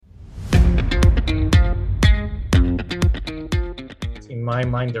my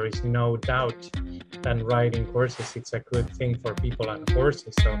mind, there is no doubt that riding horses, it's a good thing for people and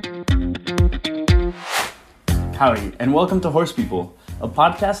horses. So, howdy, and welcome to Horse People, a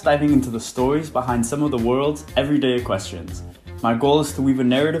podcast diving into the stories behind some of the world's everyday equestrians. My goal is to weave a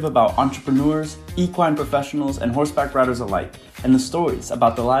narrative about entrepreneurs, equine professionals, and horseback riders alike, and the stories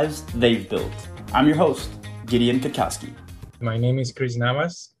about the lives they've built. I'm your host, Gideon Kakowski. My name is Cris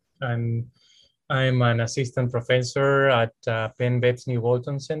Navas, and I'm an assistant professor at Penn Vet's New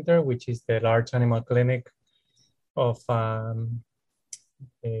Bolton Center, which is the large animal clinic of the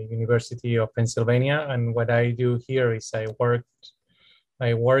University of Pennsylvania. And what I do here is I work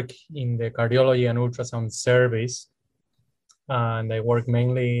in the cardiology and ultrasound service, and I work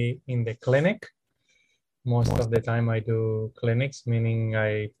mainly in the clinic. Most of the time I do clinics, meaning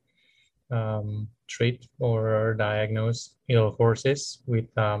I treat or diagnose ill horses with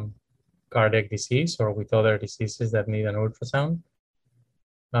cardiac disease or with other diseases that need an ultrasound.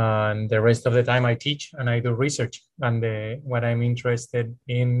 And the rest of the time I teach and I do research. And what I'm interested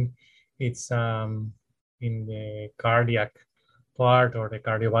in, it's in the cardiac part or the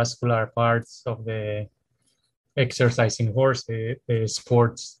cardiovascular parts of the exercising horse, the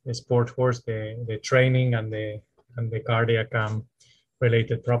sport horse, the training and the cardiac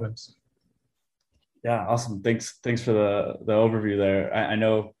related problems. Yeah, awesome. Thanks for the overview there. I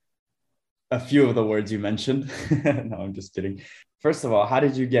know a few of the words you mentioned. No, I'm just kidding. First of all, how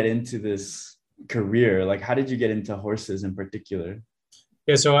did you get into this career? Like, how did you get into horses in particular?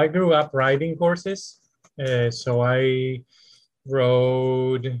 Yeah, so I grew up riding horses. So I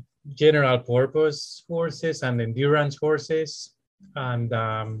rode general purpose horses and endurance horses and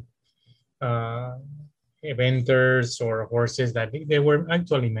eventers or horses that they were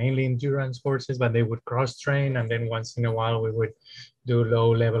actually mainly endurance horses, but they would cross train. And then once in a while we would do low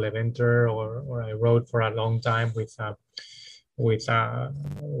level eventer, or I rode for a long time with a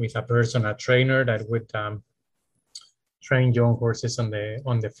personal trainer that would train young horses on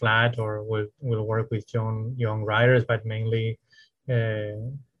the flat, or will work with young riders, but mainly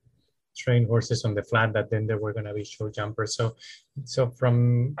train horses on the flat that then they were going to be show jumpers. So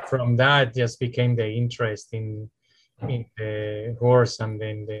from that just became the interest in the horse, and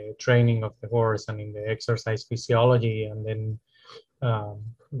then the training of the horse, and in the exercise physiology, and then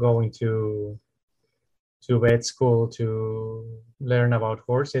going to vet school to learn about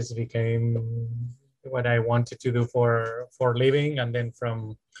horses became what I wanted to do for living. And then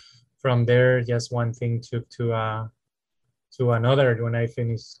from there, just one thing took to another. When I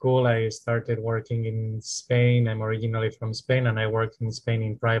finished school, I started working in Spain. I'm originally from Spain, and I worked in Spain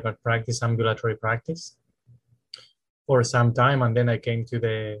in private practice, ambulatory practice, for some time. And then I came to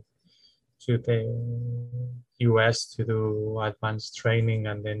the US to do advanced training,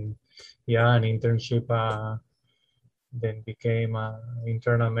 and then an internship, then became an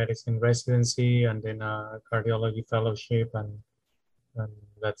internal medicine residency, and then a cardiology fellowship, and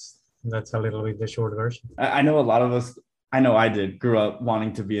that's a little bit the short version. I know a lot of us, I know I did, grew up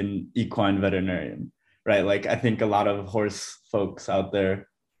wanting to be an equine veterinarian, right? Like, I think a lot of horse folks out there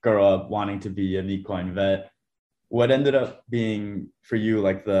grow up wanting to be an equine vet. What ended up being for you,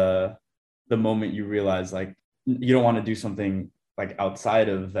 like the moment you realized, like, you don't want to do something like outside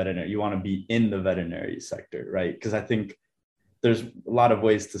of veterinary, you want to be in the veterinary sector, right? Because I think there's a lot of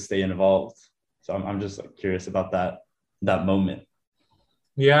ways to stay involved. So I'm just like curious about that moment.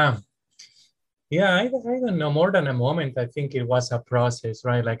 Yeah, I don't know, more than a moment. I think it was a process,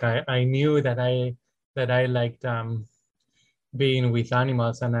 right? Like I knew that I liked being with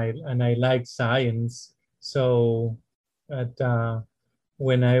animals, and I liked science. So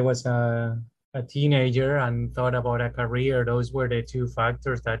when I was a teenager and thought about a career, those were the two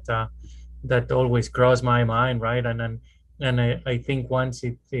factors that always crossed my mind, right? And I think once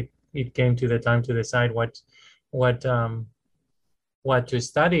it came to the time to decide what to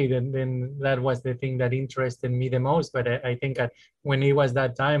study, then that was the thing that interested me the most. But I think when it was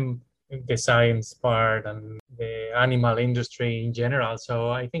that time, the science part and the animal industry in general. So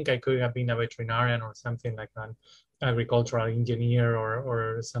I think I could have been a veterinarian or something like that, agricultural engineer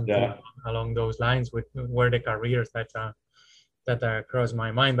or something along those lines, were the careers that crossed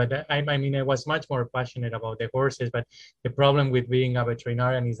my mind. But I mean, I was much more passionate about the horses. But the problem with being a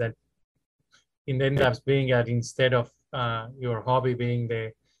veterinarian is that it ends up being that instead of your hobby being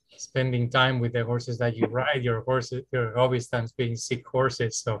the spending time with the horses that you ride, your hobby stands being sick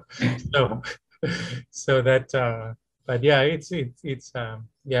horses. So that. But yeah, it's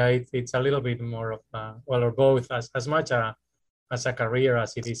a little bit more of or both, as much as a career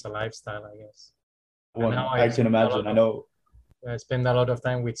as it is a lifestyle, I guess. Well, I can imagine. I know I spend a lot of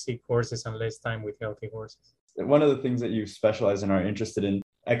time with sick horses and less time with healthy horses. one of the things that you specialize in are interested in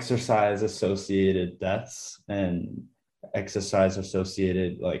exercise associated deaths and exercise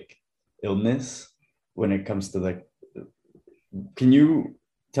associated like illness when it comes to like, can you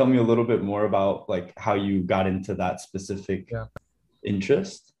tell me a little bit more about like how you got into that specific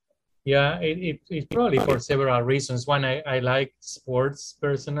interest? Yeah, it's probably for several reasons. One, I like sports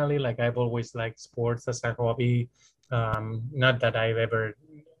personally. Like I've always liked sports as a hobby. Not that I've ever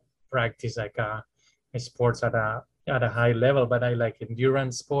practiced like a sports at a high level, but I like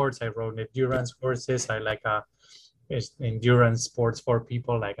endurance sports. I rode endurance horses. I like endurance sports for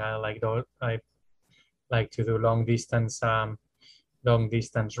people. Like I like to do long distance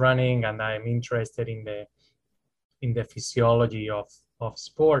running, and I'm interested in the physiology of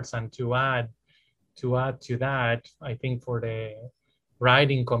sports. And to add to that, I think for the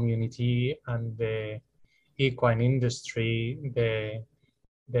riding community and the equine industry,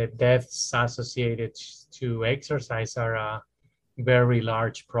 the deaths associated to exercise are a very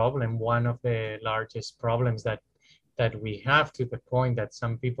large problem. One of the largest problems that we have, to the point that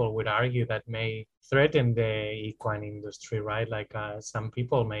some people would argue that may threaten the equine industry, right? Like some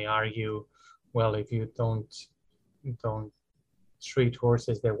people may argue, well, if you don't treat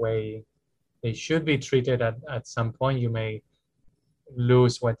horses the way they should be treated, at some point you may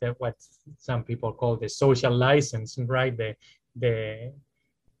lose what some people call the social license, right? The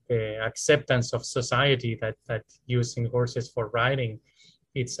acceptance of society that using horses for riding,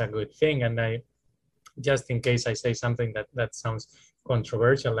 it's a good thing. And I, just in case I say something that sounds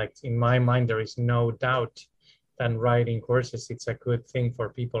controversial, like in my mind, there is no doubt that riding horses, it's a good thing for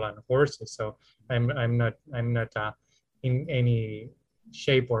people and horses. So I'm not in any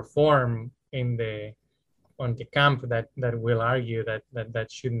shape or form on the camp that will argue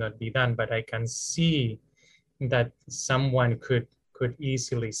that should not be done. But I can see that someone could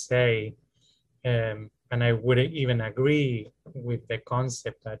easily say, and I would even agree with the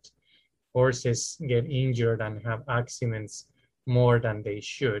concept, that horses get injured and have accidents more than they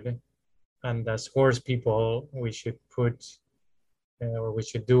should. And as horse people, we should we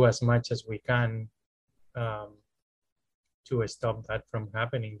should do as much as we can to stop that from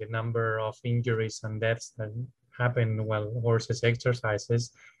happening. The number of injuries and deaths that happen while horses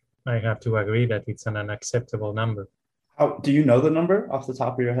exercises, I have to agree that it's an unacceptable number. How do you know the number off the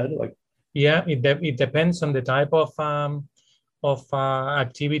top of your head? Like, yeah, it depends on the type of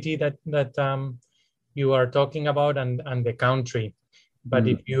activity that you are talking about, and the country. But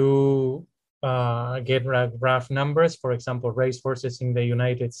if you get rough numbers, for example, race horses in the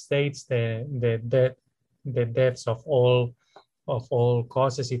United States, the deaths of all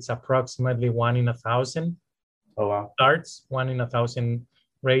causes, it's approximately 1 in 1,000. Oh wow! Starts 1 in 1,000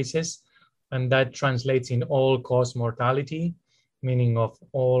 races, and that translates in all-cause mortality, meaning of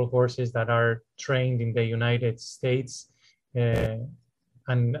all horses that are trained in the United States and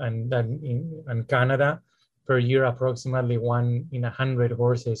Canada. Per year, approximately 1 in 100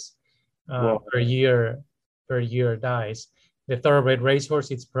 horses per year dies. The thoroughbred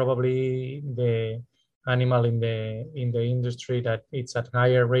racehorse, it's probably the animal in the industry that it's at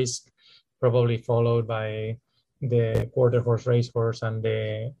higher risk, probably followed by the quarter horse racehorse and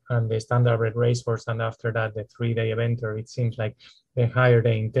the standardbred racehorse, and after that the 3-day eventer. It seems like the higher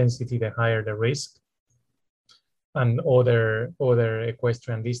the intensity, the higher the risk. And other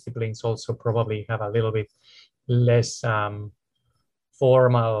equestrian disciplines also probably have a little bit less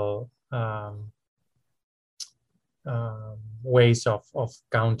formal ways of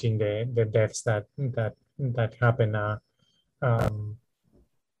counting the deaths that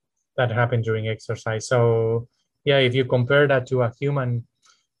happen during exercise. So yeah, if you compare that to a human,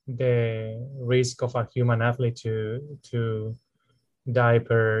 the risk of a human athlete to die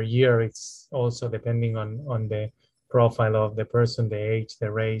per year, it's also depending on the profile of the person, the age, the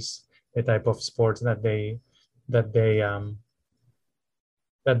race, the type of sports that they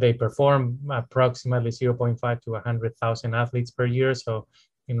perform. Approximately 0.5 to 100,000 athletes per year. So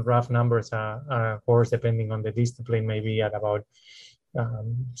in rough numbers, a horse, depending on the discipline, maybe at about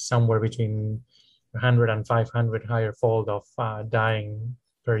somewhere between 100 and 500 higher fold of dying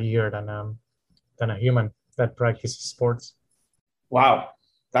per year than a human that practices sports. Wow,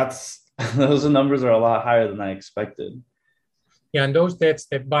 those numbers are a lot higher than I expected. Yeah, and those deaths,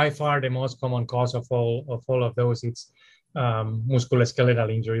 by far the most common cause of all of those, it's musculoskeletal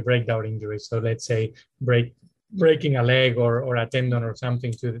injury, breakdown injury. So let's say breaking a leg or a tendon or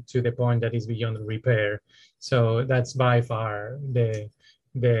something to the point that is beyond repair. So that's by far the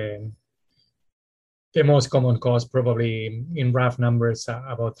most common cause. Probably in rough numbers,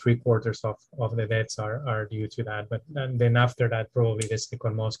 about 3/4 of the deaths are due to that. But then after that, probably the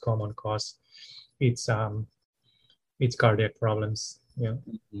second most common cause, it's it's cardiac problems. Yeah.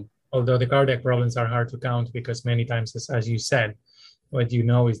 Mhm. Although the cardiac problems are hard to count because many times, as you said, what you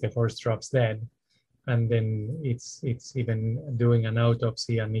know is the horse drops dead, and then it's even doing an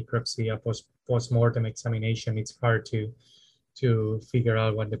autopsy, a necropsy, a post-mortem examination. It's hard to figure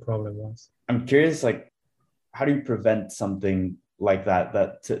out what the problem was. I'm curious, like, how do you prevent something like that?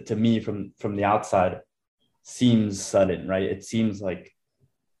 That to me, from the outside, seems sudden, right? It seems like,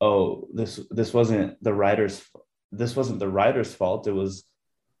 oh, this wasn't the rider's fault. It was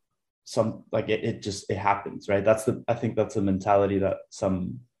some, like, it just, it happens, right? I think that's the mentality that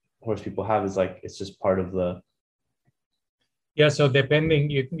some horse people have, is like, it's just part of the. Yeah, so depending,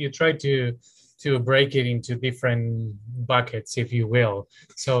 you try to break it into different buckets, if you will.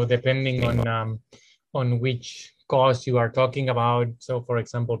 So depending on which cause you are talking about. So for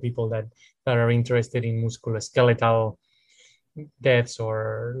example, people that are interested in musculoskeletal deaths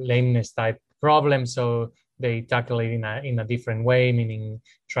or lameness type problems, so they tackle it in a different way, meaning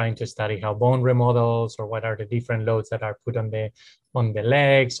trying to study how bone remodels, or what are the different loads that are put on the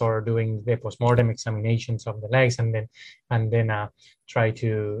legs, or doing the postmortem examinations of the legs, and then try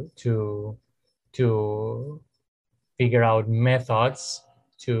to figure out methods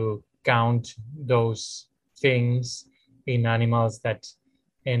to count those things in animals that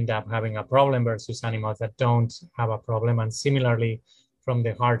end up having a problem versus animals that don't have a problem. And similarly, from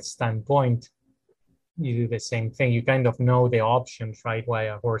the heart standpoint, you do the same thing. You kind of know the options, right? Why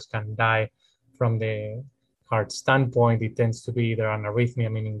a horse can die from the heart standpoint. It tends to be either an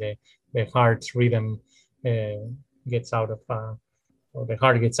arrhythmia, meaning the heart's rhythm gets out of, or the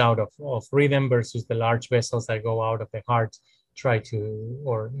heart gets out of rhythm, versus the large vessels that go out of the heart try to,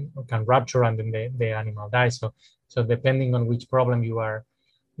 or can rupture, and then the animal dies. So depending on which problem you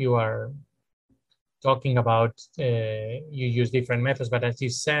are talking about, you use different methods. But as you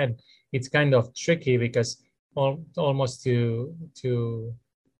said, it's kind of tricky, because almost to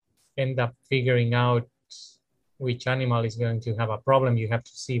end up figuring out which animal is going to have a problem, you have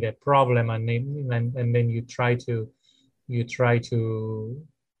to see the problem, and then you try to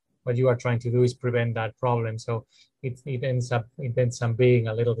what you are trying to do is prevent that problem. So it ends up being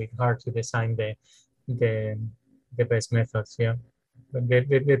a little bit hard to design the best methods. Yeah.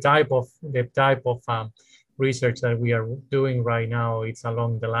 The type of research that we are doing right now, it's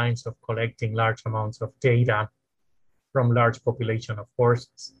along the lines of collecting large amounts of data from large population of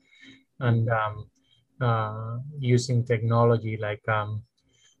horses, and using technology like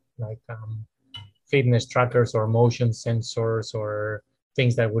fitness trackers or motion sensors, or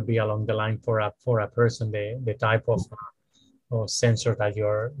things that would be along the line for a person, the type of sensor that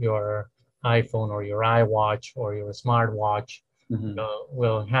your iPhone or your iWatch or your smartwatch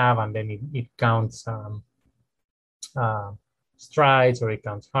will have, and then it counts uh, strides, or it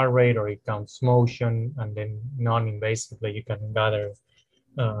counts heart rate, or it counts motion, and then non-invasively you can gather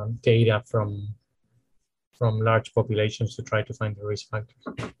data from large populations to try to find the risk factors.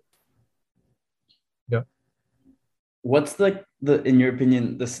 Yeah. What's the in your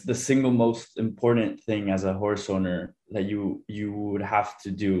opinion, the single most important thing as a horse owner that you would have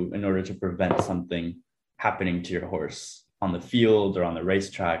to do in order to prevent something happening to your horse on the field or on the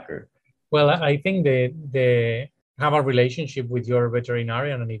racetrack? Or, well, I think the have a relationship with your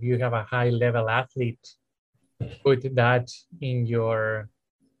veterinarian, and if you have a high level athlete, put that in your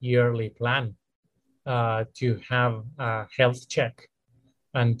yearly plan, to have a health check,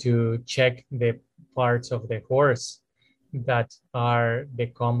 and to check the parts of the horse that are the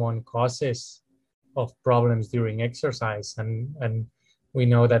common causes of problems during exercise. And we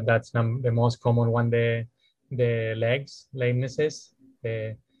know that that's the most common one, the legs, lamenesses,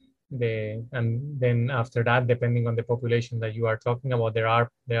 and then after that, depending on the population that you are talking about, there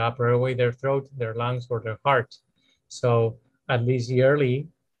are the upper airway, their throat, their lungs, or their heart. So at least yearly,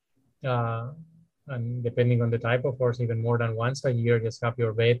 and depending on the type of horse, even more than once a year, just have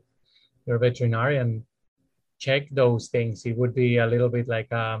your veterinarian check those things. It would be a little bit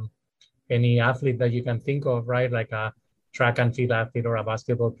like any athlete that you can think of, right? Like a track and field athlete, or a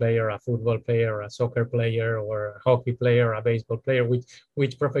basketball player, a football player, or a soccer player, or a hockey player, or a baseball player.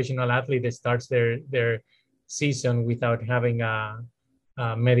 Which professional athlete starts their season without having a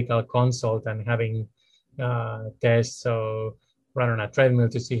medical consult and having tests? So run on a treadmill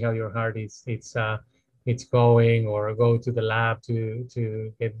to see how your heart is it's going, or go to the lab to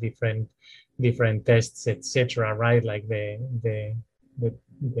get different tests, etc. Right? Like the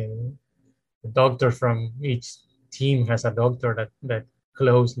doctor from each team has a doctor that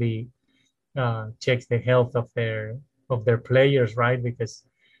closely checks the health of their players, right? Because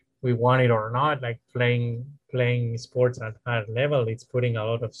we want it or not, like playing sports at high level, it's putting a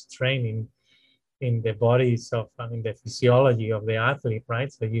lot of strain in the bodies of, in the physiology of the athlete,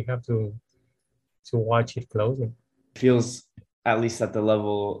 right? So you have to watch it closely. Feels, at least at the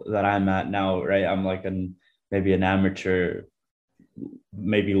level that I'm at now, right? I'm like maybe an amateur,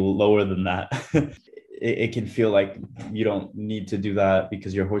 maybe lower than that. It can feel like you don't need to do that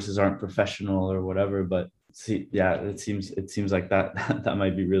because your horses aren't professional or whatever. But see, yeah, it seems like that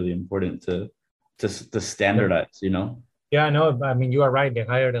might be really important to standardize, you know? Yeah, no, I mean, you are right. The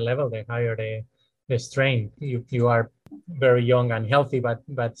higher the level, the higher the strain. You are very young and healthy, but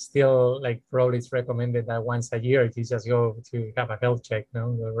still, like, probably it's recommended that once a year you just go to have a health check.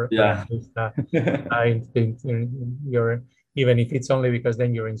 No, Yeah. I think your, even if it's only because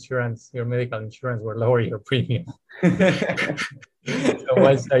then your insurance, your medical insurance, will lower your premium. So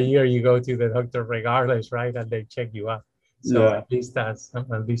once a year you go to the doctor regardless, right? And they check you up. So Yeah. at least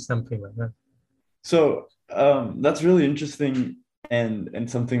something like that. So that's really interesting, and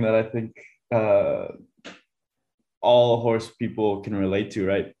something that I think all horse people can relate to,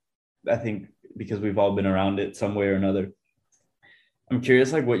 right? I think because we've all been around it some way or another. I'm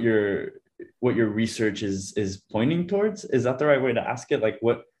curious, like, what your research is pointing towards. Is that the right way to ask it? Like,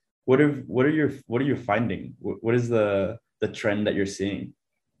 what are you finding? What is the trend that you're seeing?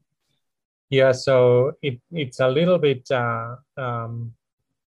 Yeah, so it's a little bit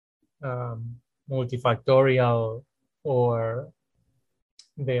multifactorial, or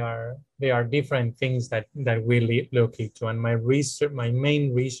they are different things that we look into. And my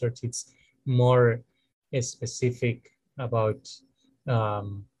main research, it's more specific about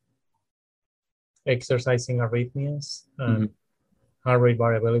exercising arrhythmias and heart rate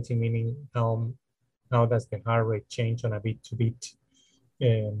variability, meaning how does the heart rate change on a beat to beat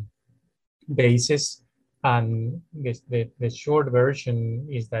basis. And the short version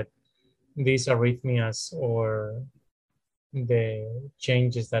is that these arrhythmias, or the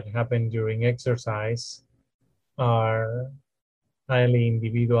changes that happen during exercise, are highly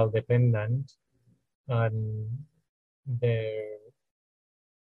individual dependent, and there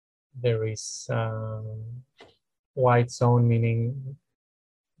is white zone, meaning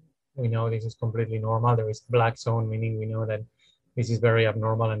we know this is completely normal. There is black zone, meaning we know that this is very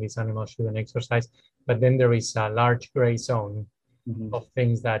abnormal and this animal shouldn't exercise. But then there is a large gray zone of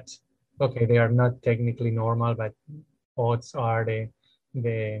things that, okay, they are not technically normal, but odds are the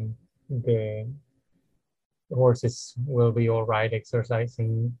horses will be all right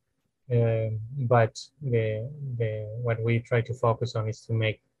exercising. But what we try to focus on is to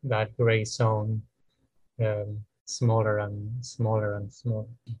make that gray zone smaller and smaller and smaller.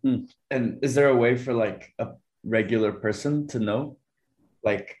 And is there a way for like a regular person to know,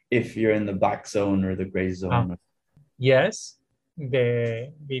 like, if you're in the black zone or the gray zone? Yes.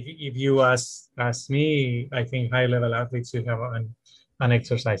 If you ask me, I think high level athletes should have an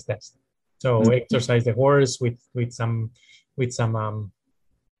exercise test. So exercise the horse with some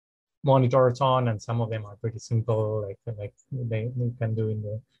monitors on, and some of them are pretty simple, like they can do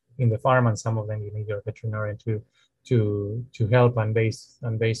in the farm, and some of them you need your veterinarian to help, and based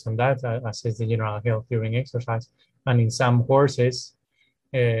on that, assess the general health during exercise. And in some horses,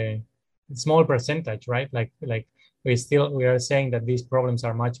 small percentage, right? Like we are saying that these problems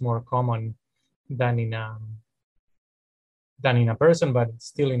are much more common than in a person, but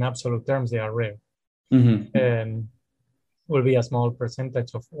still in absolute terms they are rare. Will be a small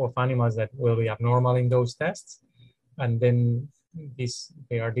percentage of animals that will be abnormal in those tests, and then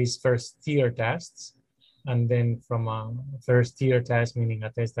they are these first tier tests. And then from a first tier test, meaning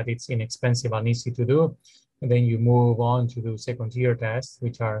a test that it's inexpensive and easy to do, and then you move on to do second tier tests,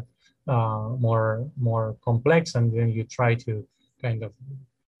 which are more complex, and then you try to kind of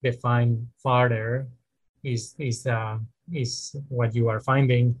define further, is what you are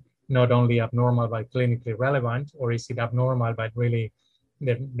finding not only abnormal but clinically relevant, or is it abnormal but really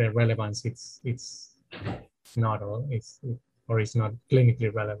the relevance it's not all, or it's not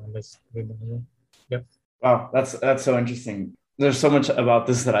clinically relevant. Yeah. Wow, that's so interesting. There's so much about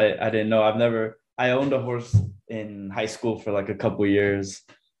this that I didn't know. I owned a horse in high school for like a couple years,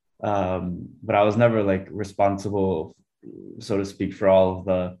 but I was never like responsible, so to speak, for all of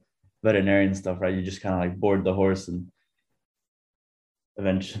the veterinarian stuff, right? You just kind of like board the horse, and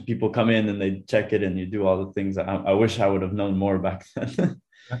eventually people come in and they check it, and you do all the things. I wish I would have known more back then.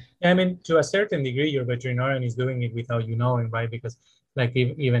 Yeah, I mean, to a certain degree, your veterinarian is doing it without you knowing, right? Because like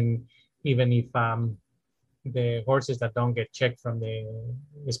even if the horses that don't get checked from the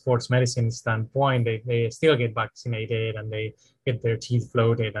sports medicine standpoint, they still get vaccinated and they get their teeth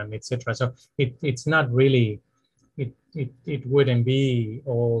floated and etc. So it's not really, it wouldn't be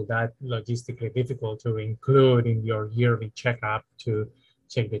all that logistically difficult to include in your yearly checkup to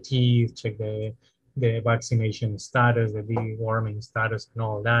check the teeth, check the the vaccination status, the deworming status, and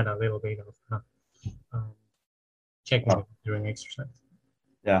all that. A little bit of checking Oh, during exercise.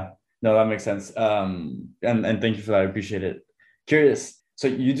 yeah, no, that makes sense. And thank you for that. I appreciate it. Curious. So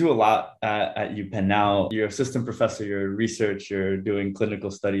you do a lot at UPenn now. You're assistant professor, you're research, you're doing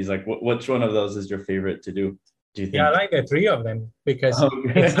clinical studies. Like, which one of those is your favorite to do? Do you Yeah, I think? like the three of them because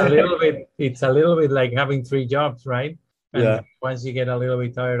Okay. it's a little bit like having three jobs, right? And Yeah. then once you get a little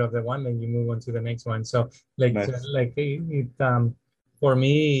bit tired of the one, then you move on to the next one. So Nice. for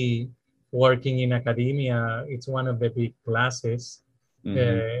me, working in academia, it's one of the big classes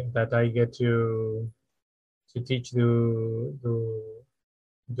Mm-hmm. that I get to teach, do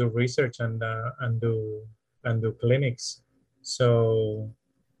research and do clinics. So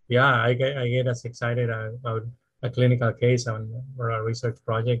yeah, I get as excited about a clinical case or a research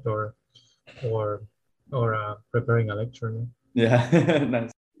project or preparing a lecture. Yeah.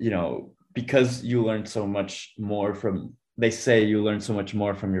 Nice. Because you learn so much more from, they say you learn so much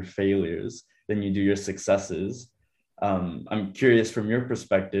more from your failures than you do your successes. I'm curious from your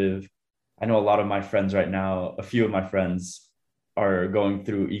perspective. I know a lot of my friends right now, a few of my friends are going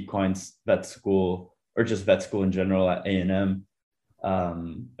through equine vet school or just vet school in general at A&M.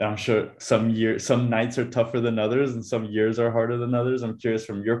 And I'm sure some nights are tougher than others and some years are harder than others. I'm curious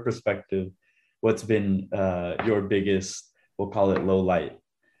from your perspective, what's been your biggest, we'll call it low light,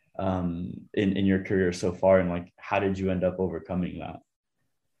 in your career so far, and like how did you end up overcoming that?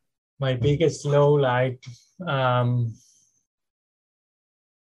 My biggest low light, um,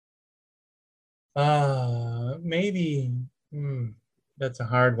 maybe that's a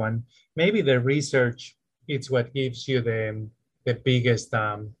hard one. Maybe the research it's what gives you the biggest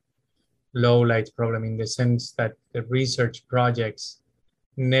low light problem in the sense that the research projects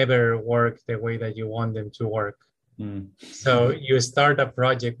never work the way that you want them to work. So you start a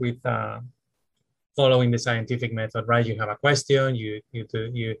project with following the scientific method, right? You have a question, you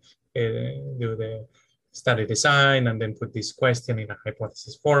do the study design, and then put this question in a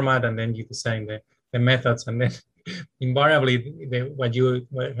hypothesis format, and then you design the methods, and then invariably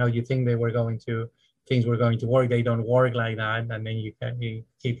how you think things were going to work, they don't work like that, and then you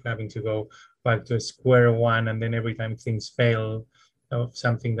keep having to go back to square one, and then every time things fail of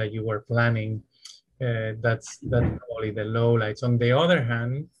something that you were planning, that's probably the low lights. On the other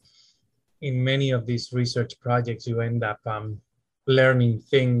hand, in many of these research projects, you end up learning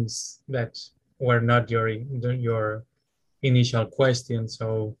things that were not your initial question.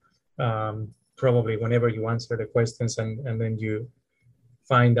 So probably whenever you answer the questions and then you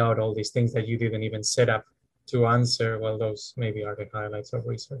find out all these things that you didn't even set up to answer, well, those maybe are the highlights of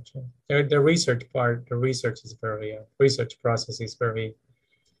research. The research part, the research process is very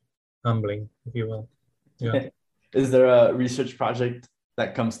humbling, if you will. Yeah. Is there a research project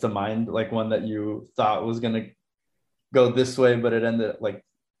that comes to mind, like one that you thought was going to go this way, but it ended like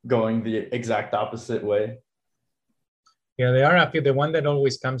going the exact opposite way? Yeah, there are a few. The one that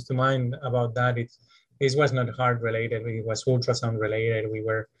always comes to mind about that, this was not heart related. It was ultrasound related. We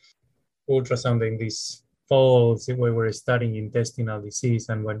were ultrasounding these folds. We were studying intestinal disease,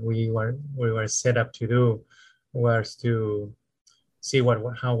 and what we were set up to do was to see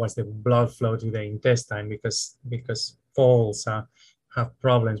how was the blood flow to the intestine, because folds have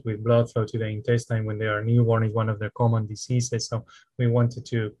problems with blood flow to the intestine when they are newborn. Is one of their common diseases. So we wanted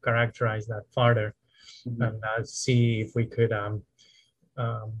to characterize that further and see if we could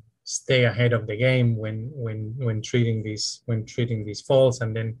stay ahead of the game when treating these falls.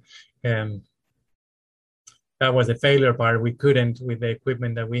 And then that was the failure part. We couldn't, with the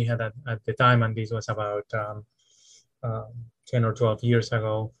equipment that we had at the time, and this was about 10 or 12 years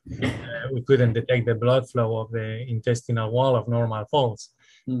ago, we couldn't detect the blood flow of the intestinal wall of normal falls.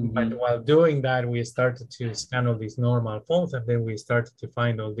 But while doing that, we started to scan all these normal falls, and then we started to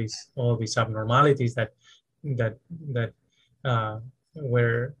find all these abnormalities that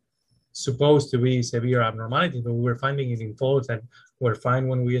were supposed to be severe abnormalities, but we were finding it in falls that were fine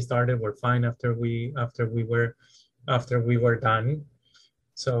when we started, were fine after we were done.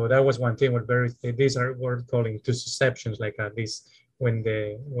 So that was one thing. These are we're calling intussusceptions, like this when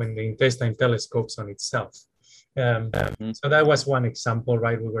the intestine telescopes on itself. So that was one example,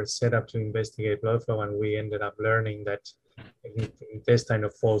 right? We were set up to investigate blood flow, and we ended up learning that the intestine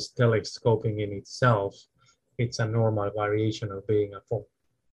of falls telescoping in itself, it's a normal variation of being a fall.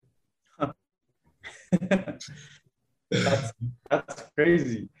 That's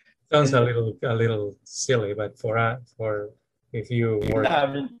crazy. Sounds a little silly, but for if you work, yeah,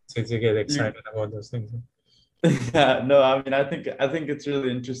 I mean, to get excited about those things. yeah, no, I mean, I think it's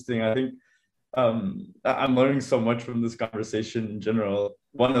really interesting. I think I'm learning so much from this conversation in general.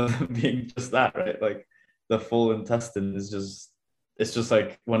 One of them being just that, right? Like the full intestine is just, it's just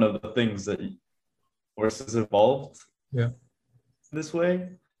like one of the things that horses evolved Yeah. this way.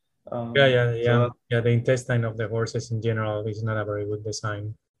 Yeah, yeah, yeah. So Yeah, the intestine of the horses in general is not a very good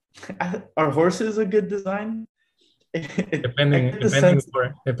design. are horses a good design? I Depending, get the sense,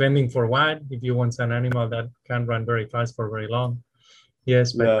 depending for what. If you want an animal that can run very fast for very long,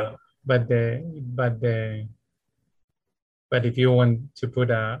 yes, yeah. but the but the but if you want to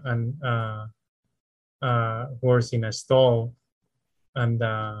put a horse in a stall and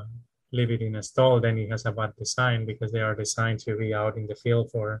leave it in a stall, then it has a bad design because they are designed to be out in the field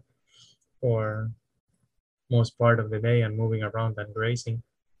for most part of the day and moving around and grazing.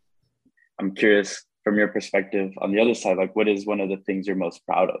 I'm curious from your perspective on the other side, like what is one of the things you're most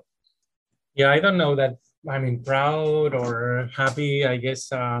proud of? Yeah, I don't know that. I mean, proud or happy, I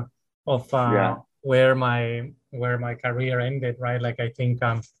guess, of Yeah. where my career ended, right? Like I think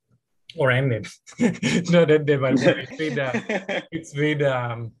or ended. Not ended, but where it's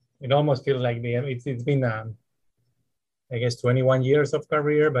been it almost feels like it's been I guess 21 years of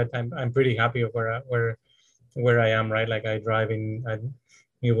career, but I'm pretty happy of where I am, right? Like I drive in at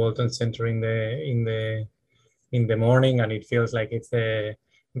New Bolton Center in the morning, and it feels like it's the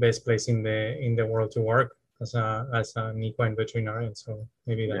best place in the world to work as an equine veterinarian. So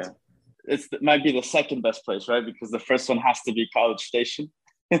maybe Yeah. that's It might be the second best place, right? Because the first one has to be College Station.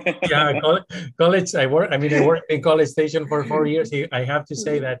 yeah. College. I worked in College Station for 4 years. I have to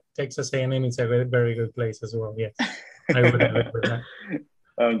say that Texas A&M is a very, very good place as well. Yes, I would agree with that.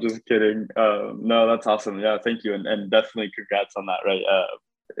 I'm just kidding. No, that's awesome. Yeah, thank you, and definitely congrats on that. Right.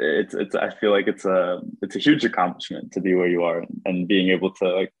 It's. I feel like it's a huge accomplishment to be where you are and being able to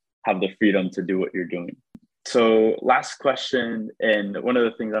like have the freedom to do what you're doing. So, last question, and one of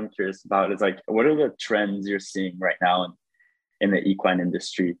the things I'm curious about is like, what are the trends you're seeing right now in the equine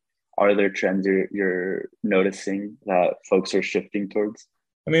industry? Are there trends you're noticing that folks are shifting towards?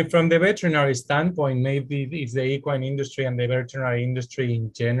 I mean, from the veterinary standpoint, maybe it's the equine industry and the veterinary industry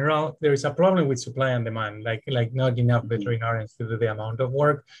in general. There is a problem with supply and demand, like not enough veterinarians to do the amount of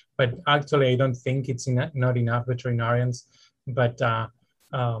work. But actually, I don't think it's not enough veterinarians. But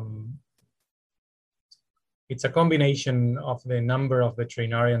it's a combination of the number of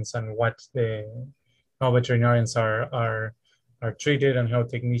veterinarians and how veterinarians are treated and how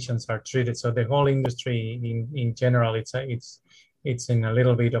technicians are treated. So the whole industry in general, it's in a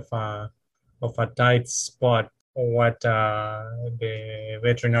little bit of a tight spot. What the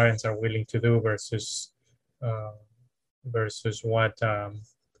veterinarians are willing to do uh, versus what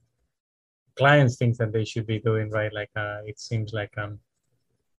clients think that they should be doing, right? Like it seems like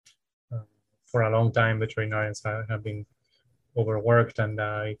for a long time veterinarians have been overworked, and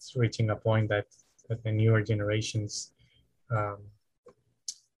it's reaching a point that the newer generations um,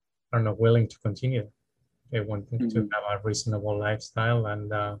 are not willing to continue. They want to have a reasonable lifestyle and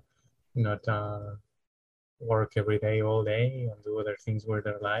not work every day, all day, and do other things with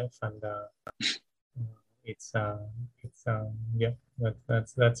their life. And it's yeah,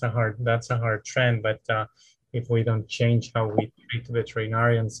 that's a hard trend. But if we don't change how we treat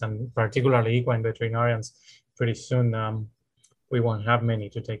veterinarians and particularly equine veterinarians, pretty soon we won't have many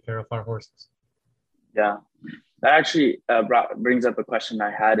to take care of our horses. Yeah, that actually brings up a question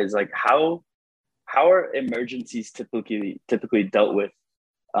I had is like how are emergencies typically dealt with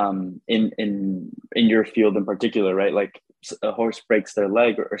in your field in particular, right? Like a horse breaks their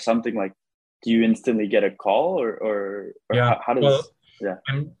leg or something, like do you instantly get a call or Yeah, how does well, yeah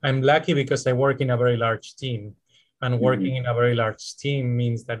I'm lucky because I work in a very large team, and working in a very large team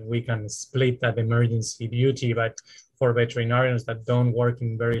means that we can split that emergency duty. But for veterinarians that don't work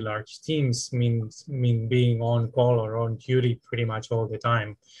in very large teams mean being on call or on duty pretty much all the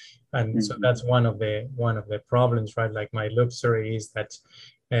time. And so that's one of the problems, right? Like my luxury is that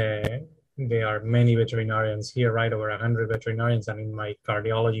there are many veterinarians here, right? Over 100 veterinarians, and in my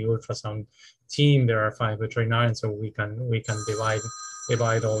cardiology ultrasound team there are 5 veterinarians, so we can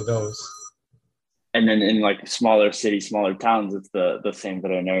divide all those. and then in like smaller cities, smaller towns, it's the same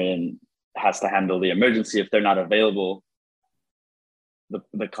veterinarian has to handle the emergency. If they're not available,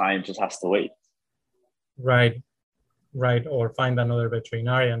 the client just has to wait. Right, or find another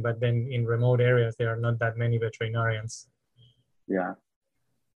veterinarian. But then in remote areas there are not that many veterinarians. Yeah.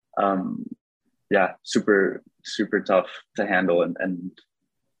 Yeah, super tough to handle and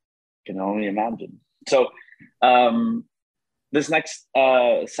can only imagine. So this next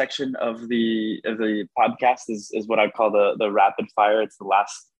section of the podcast is what I call the rapid fire. It's the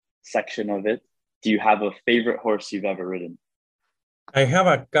last section of it. Do you have a favorite horse you've ever ridden? I have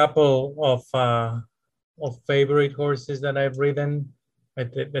a couple of favorite horses that I've ridden.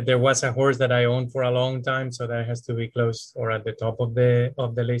 There was a horse that I owned for a long time, so that has to be close or at the top of the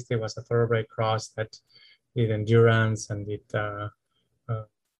list. It was a thoroughbred cross that did endurance and did uh,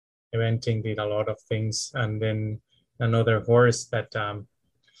 eventing, did a lot of things, and then another horse that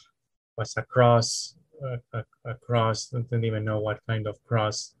was a cross, a cross. I didn't even know what kind of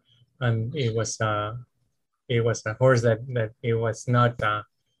cross, and it was a horse that it was not.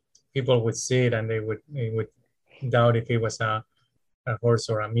 People would see it and they would doubt if it was a horse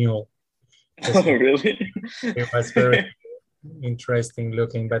or a mule. Oh, really? It was very interesting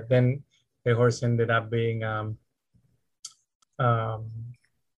looking, but then the horse ended up being um,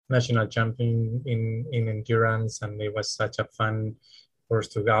 national champion in endurance, and it was such a fun horse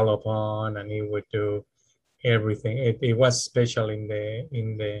to gallop on, and he would do everything. It was special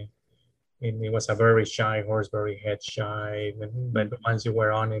it was a very shy horse, very head shy, but once you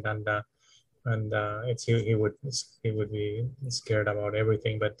were on it and he would be scared about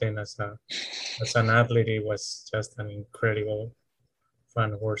everything. But then as an athlete, it was just an incredible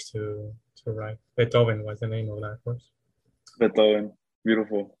fun horse to ride. Beethoven was the name of that horse. Beethoven,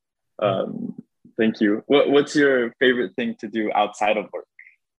 beautiful. Um, Thank you. What's your favorite thing to do outside of work?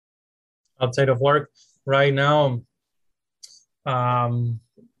 Outside of work, right now, um,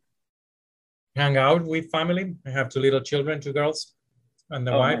 hang out with family. I have two little children, two girls, and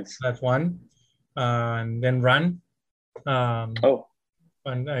the Oh, wife. nice. That's one, and then run. Um, Oh,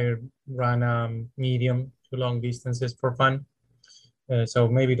 and I run medium to long distances for fun. So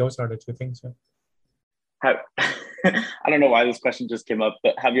maybe those are the two things. Yeah. have, I don't know why this question just came up,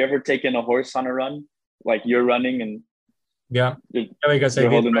 but have you ever taken a horse on a run? Like you're running and Yeah, you're, because I you're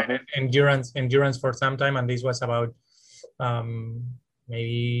did holding the horse? endurance for some time, and this was about um,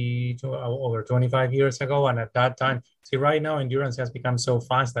 maybe over 25 years ago. And at that time, see, right now endurance has become so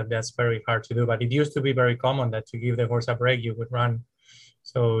fast that that's very hard to do. But it used to be very common that to give the horse a break, you would run.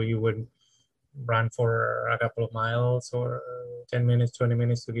 So you would run for a couple of miles or 10 minutes, 20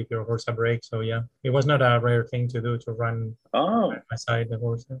 minutes to give your horse a break. So yeah, it was not a rare thing to do to run Oh, beside the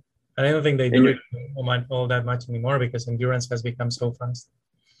horse. And I don't think they in do your, it all that much anymore because endurance has become so fast.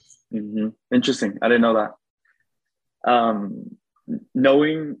 interesting. I didn't know that.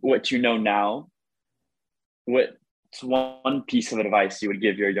 Knowing what you know now, what's one piece of advice you would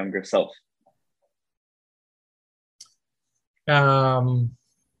give your younger self? Um,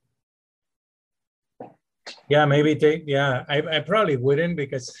 yeah, maybe I probably wouldn't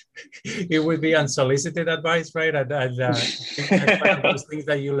because it would be unsolicited advice, right? That's one of those things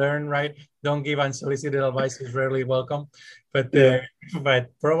that you learn, right? Don't give unsolicited advice is rarely welcome. But Yeah. but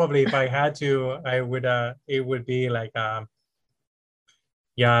probably if I had to, I would it would be like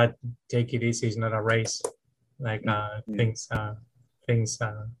yeah, take it easy. It's not a race. Like things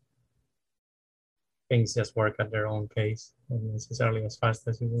things just work at their own pace, not necessarily as fast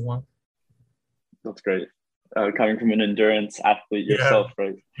as you would want. That's great. Coming from an endurance athlete Yeah, yourself,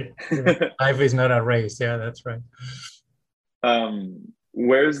 right? life is not a race. Yeah, that's right.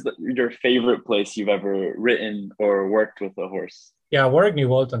 Where's your favorite place you've ever written or worked with a horse? Yeah, work New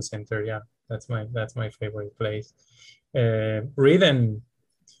Bolton Center. Yeah, that's my favorite place. Ridden,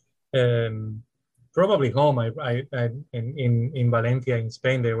 probably home. I in Valencia in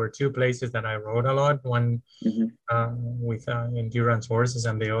Spain. There were two places that I rode a lot. One Mm-hmm. with endurance horses,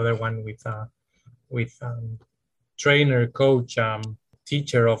 and the other one with trainer, coach,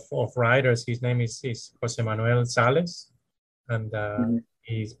 teacher of riders. His name is Jose Manuel Sales, and Mm-hmm.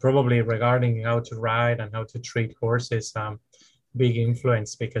 he's probably regarding how to ride and how to treat horses. Big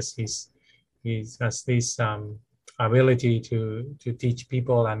influence because he has this ability to teach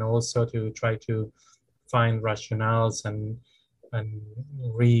people and also to try to find rationales and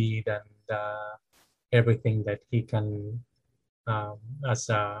read and everything that he can um, as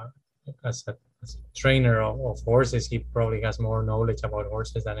a as a as a trainer of horses. He probably has more knowledge about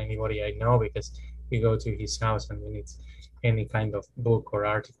horses than anybody I know because you go to his house and when it's any kind of book or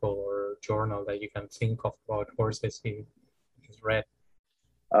article or journal that you can think of about horses, he's read.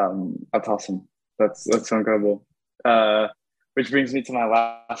 That's awesome. That's so incredible. Which brings me to my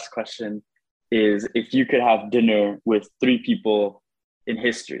last question: is if you could have dinner with three people in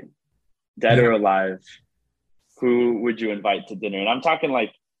history, dead Yeah, or alive, who would you invite to dinner? And I'm talking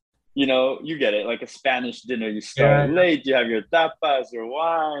like, you get it, like a Spanish dinner. You start yeah, late, you have your tapas, your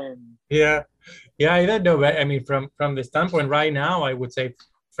wine. yeah, yeah. I don't know, but I mean, from the standpoint right now, I would say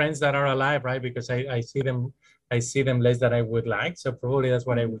friends that are alive, right? Because I see them less than I would like. So probably that's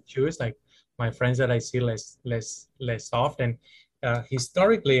what I Mm-hmm. would choose. Like my friends that I see less often.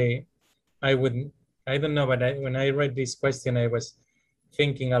 Historically, I wouldn't. I don't know, but when I read this question,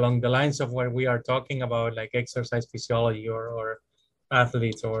 thinking along the lines of what we are talking about, like exercise physiology or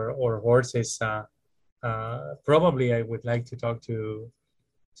athletes or horses, probably I would like to talk to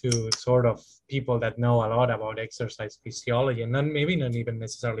sort of people that know a lot about exercise physiology, and maybe not even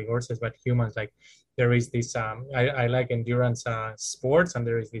necessarily horses, but humans. Like there is this, I like endurance sports, and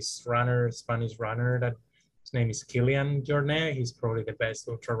there is this Spanish runner that his name is Kilian Jornet. He's probably the best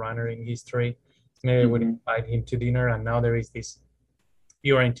ultra runner in history. Maybe I would invite him to dinner. And now there is this,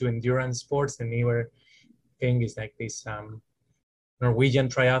 you're into endurance sports, the newer thing is like this Norwegian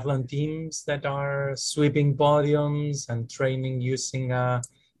triathlon teams that are sweeping podiums and training using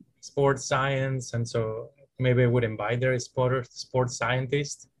sports science. And so maybe I would invite their sports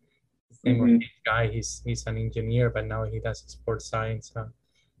scientist. The name of this guy, he's an engineer, but now he does sports science.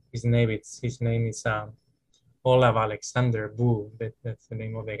 His name is Olav Alexander Boo. That's the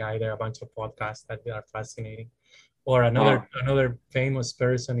name of the guy. There are a bunch of podcasts that are fascinating. Or another famous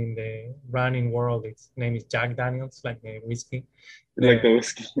person in the running world, his name is Jack Daniels, like the whiskey. Like the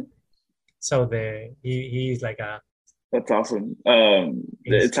whiskey. So he is like a. That's awesome.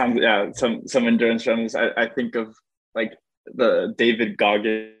 It sounds some endurance runners. I think of like the David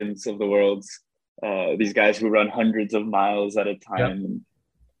Goggins of the world. These guys who run hundreds of miles at a time.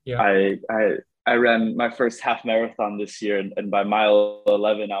 Yeah. I ran my first half marathon this year, and by mile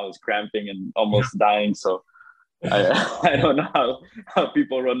 11 I was cramping and almost dying. So I don't know how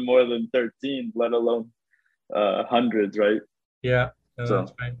people run more than 13, let alone hundreds, right? Yeah, no, so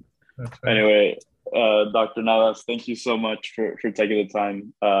that's right. Anyway, Dr. Navas, thank you so much for taking the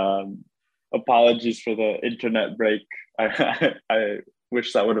time. Apologies for the internet break. I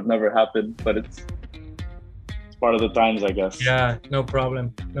wish that would have never happened, but it's part of the times, I guess. Yeah, no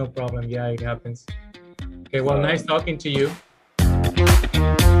problem. Yeah, it happens. Okay, well, nice talking to you.